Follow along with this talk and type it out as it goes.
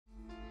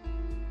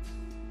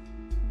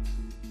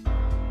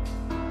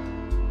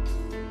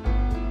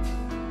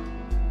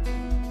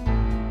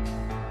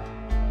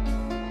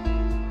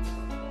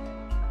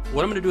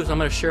What I'm going to do is I'm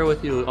going to share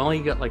with you, I only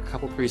got like a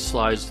couple, 3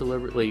 slides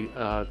deliberately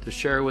to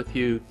share with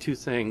you 2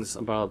 things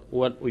about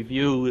what we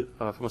view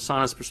from a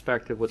Sonos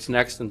perspective, what's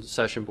next in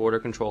session border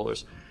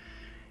controllers.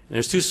 And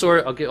there's 2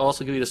 sources. I'll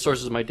also give you the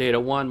sources of my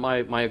data. One,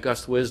 my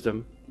august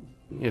wisdom,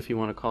 if you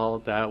want to call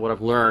it that, what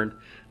I've learned,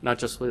 not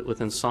just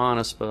within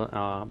Sonos,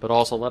 but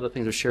also a lot of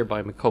things are shared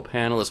by my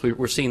co-panelists.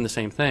 We're seeing the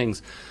same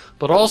things.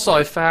 But also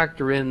I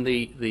factor in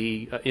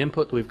the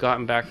input that we've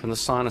gotten back from the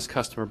Sonos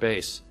customer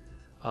base.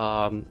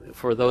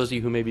 For those of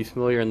you who may be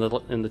familiar, in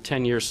the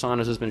 10 years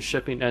Sonos has been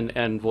shipping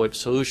and VoIP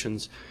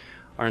solutions,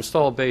 our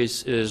install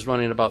base is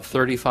running about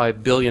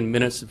 35 billion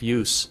minutes of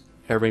use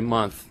every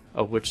month,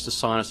 of which the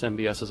Sonos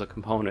MBS is a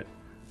component.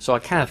 So I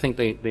kind of think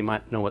they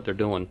might know what they're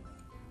doing.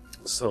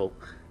 So,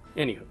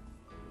 anywho.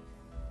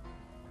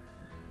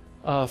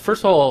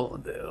 First of all,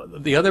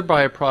 the other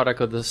byproduct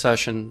of the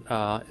session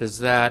is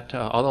that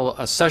although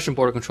a session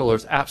border controller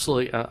is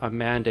absolutely a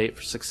mandate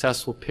for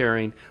successful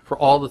pairing for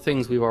all the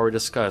things we've already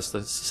discussed,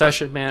 the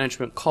session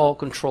management, call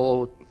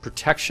control,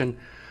 protection,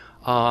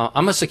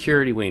 I'm a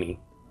security weenie.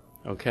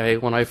 Okay,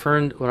 when I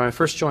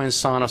first joined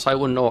Sonos, I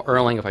wouldn't know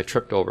Erlang if I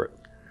tripped over it.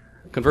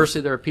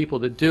 Conversely, there are people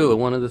that do,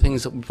 and one of the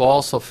things that we've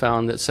also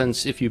found that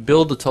since if you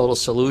build the total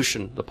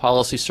solution, the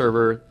policy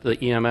server, the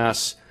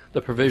EMS,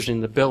 the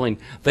provisioning, the billing,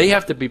 they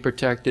have to be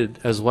protected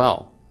as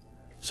well.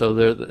 So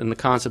they're in the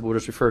concept of what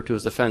is referred to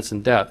as defense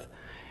in depth.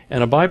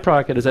 And a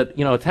byproduct is that,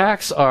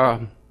 attacks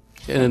are,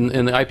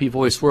 in the IP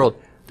voice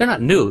world, they're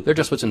not new, they're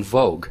just what's in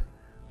vogue.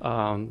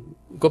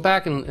 Go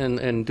back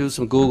and do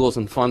some Googles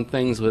and fun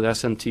things with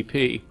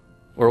SMTP,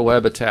 or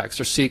web attacks,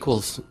 or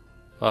SQL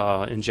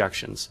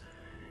injections.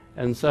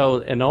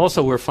 And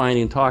also we're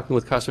finding, talking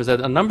with customers,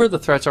 that a number of the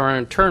threats are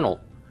internal.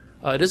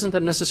 It isn't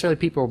that necessarily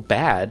people are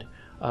bad,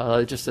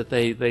 just that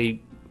they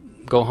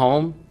go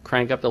home,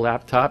 crank up the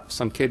laptop,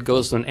 some kid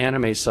goes to an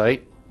anime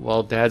site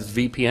while dad's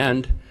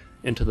VPN'd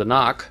into the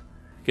NOC,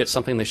 gets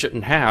something they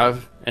shouldn't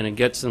have, and it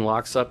gets and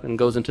locks up and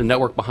goes into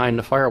network behind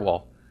the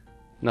firewall.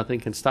 Nothing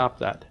can stop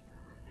that.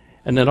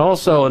 And then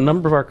also a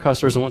number of our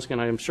customers, and once again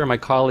I'm sure my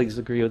colleagues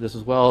agree with this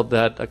as well,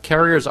 that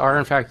carriers are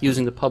in fact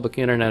using the public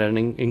internet in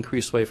an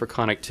increased way for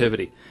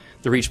connectivity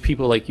to reach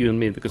people like you and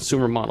me, the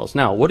consumer models.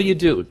 Now, what do?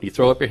 Do you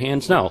throw up your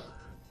hands? No.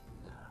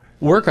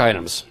 Work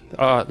items.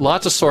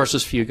 Lots of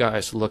sources for you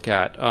guys to look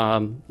at.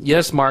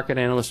 Yes, market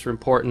analysts are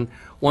important.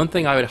 One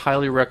thing I would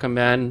highly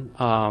recommend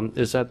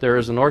is that there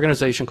is an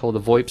organization called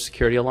the VoIP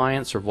Security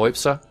Alliance, or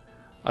VoIPSA.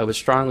 I would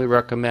strongly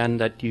recommend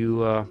that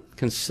you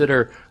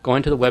consider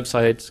going to the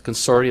websites,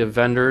 consortia of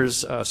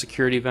vendors,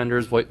 security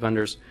vendors, VoIP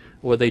vendors,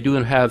 where they do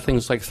have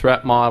things like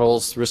threat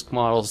models, risk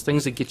models,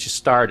 things that get you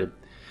started.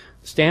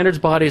 Standards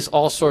bodies,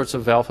 all sorts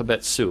of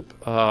alphabet soup.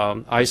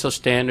 ISO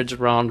standards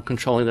around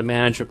controlling the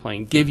management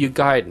plane, give you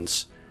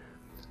guidance.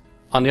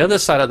 On the other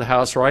side of the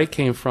house, where I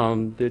came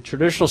from, the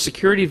traditional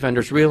security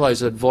vendors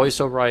realize that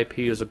voice over IP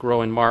is a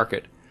growing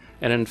market.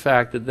 And in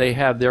fact, that they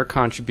have their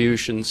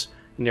contributions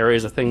in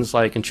areas of things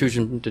like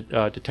intrusion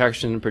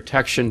detection and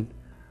protection,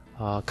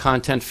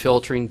 content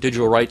filtering,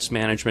 digital rights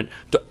management,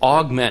 to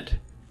augment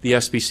the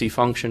SBC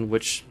function,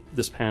 which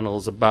this panel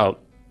is about.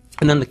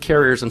 And then the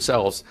carriers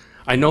themselves.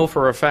 I know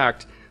for a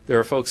fact there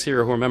are folks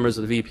here who are members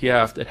of the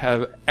VPF that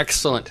have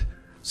excellent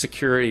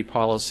security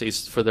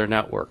policies for their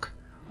network.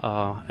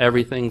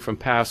 Everything from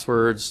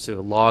passwords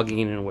to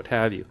logging and what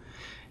have you.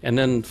 And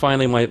then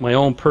finally, my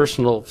own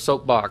personal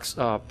soapbox.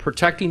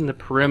 Protecting the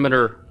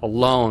perimeter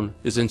alone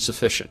is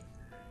insufficient.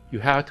 You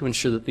have to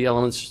ensure that the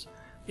elements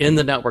in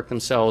the network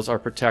themselves are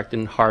protected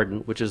and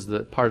hardened, which is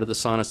the part of the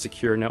Sonos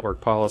Secure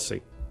Network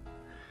policy.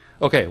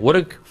 Okay, what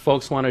do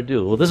folks want to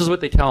do? Well, this is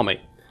what they tell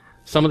me.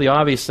 Some of the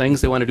obvious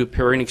things, they want to do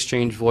pairing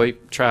exchange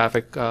VoIP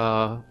traffic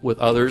with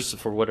others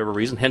for whatever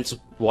reason, hence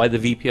why the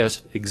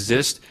VPS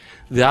exists.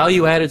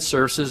 Value-added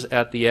services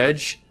at the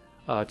edge,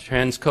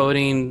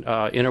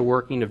 transcoding, inner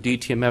working of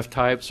DTMF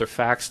types or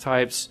fax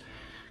types,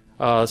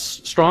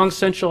 strong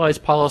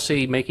centralized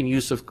policy making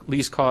use of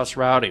least cost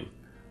routing.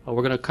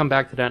 We're going to come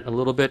back to that in a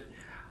little bit.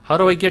 How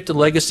do I get to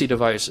legacy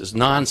devices,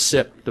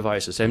 non-SIP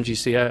devices,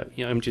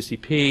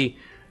 MGCP,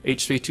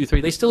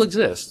 H323, they still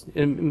exist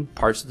in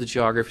parts of the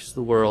geographies of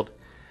the world.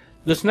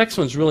 This next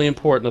one's really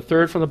important. The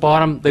third from the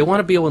bottom, they want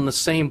to be able in the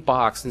same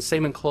box, in the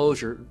same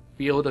enclosure,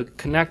 be able to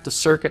connect to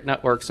circuit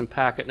networks and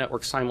packet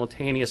networks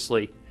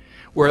simultaneously,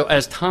 where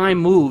as time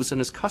moves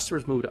and as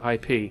customers move to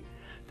IP,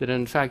 that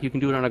in fact you can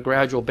do it on a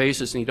gradual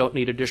basis and you don't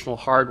need additional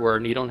hardware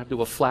and you don't have to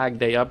do a flag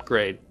day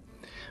upgrade.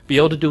 Be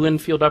able to do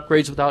in-field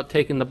upgrades without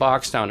taking the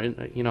box down,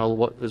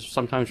 what is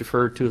sometimes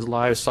referred to as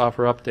live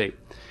software update.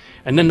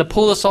 And then to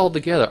pull this all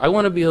together, I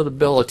want to be able to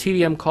bill a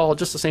TDM call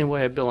just the same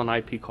way I bill an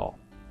IP call.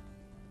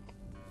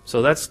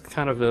 So that's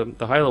kind of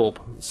the high-level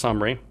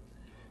summary.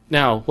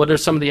 Now, what are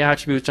some of the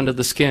attributes under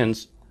the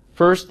skins?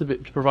 First, to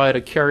provide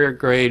a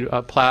carrier-grade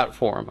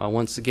platform.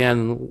 Once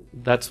again,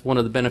 that's one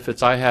of the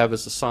benefits I have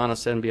as the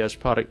Sonos NBS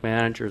product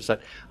manager, is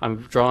that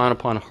I'm drawing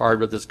upon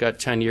hardware that's got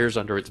 10 years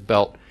under its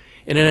belt.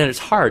 And at its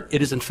heart,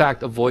 it is in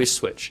fact a voice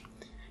switch.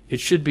 It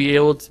should be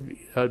able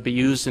to be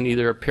used in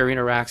either peering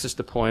or access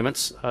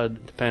deployments,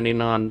 depending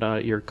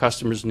on your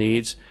customer's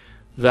needs.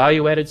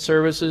 Value-added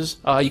services,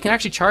 you can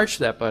actually charge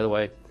for that, by the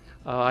way.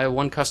 I have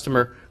one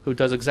customer who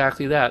does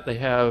exactly that. They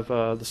have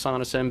the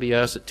Sonus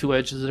MBS at two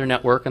edges of their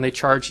network, and they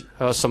charge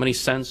so many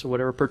cents or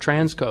whatever per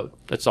transcode.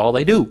 That's all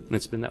they do, and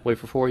it's been that way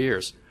for 4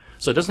 years.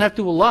 So it doesn't have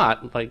to do a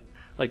lot, like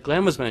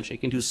Glenn was mentioning.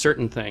 It can do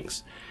certain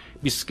things.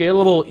 Be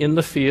scalable in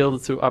the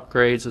field through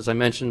upgrades, as I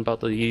mentioned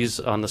about the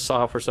ease on the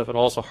software stuff, and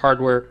also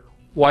hardware,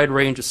 wide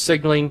range of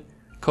signaling,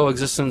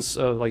 coexistence,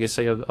 like I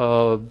say,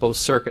 of both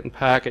circuit and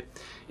packet,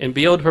 and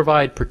be able to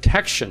provide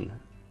protection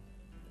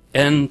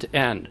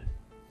end-to-end,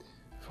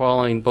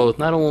 following both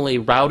not only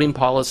routing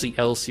policy,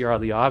 LCR,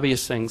 the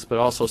obvious things, but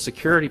also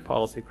security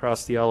policy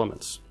across the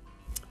elements.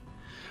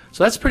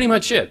 So that's pretty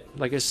much it.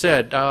 Like I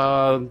said,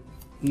 no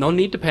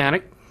need to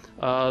panic.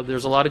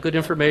 There's a lot of good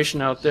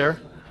information out there.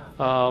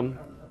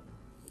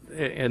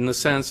 In the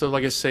sense of,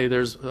 like I say,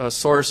 there's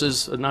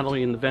sources not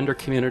only in the vendor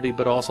community,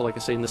 but also, like I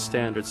say, in the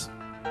standards.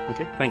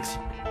 Okay, thanks.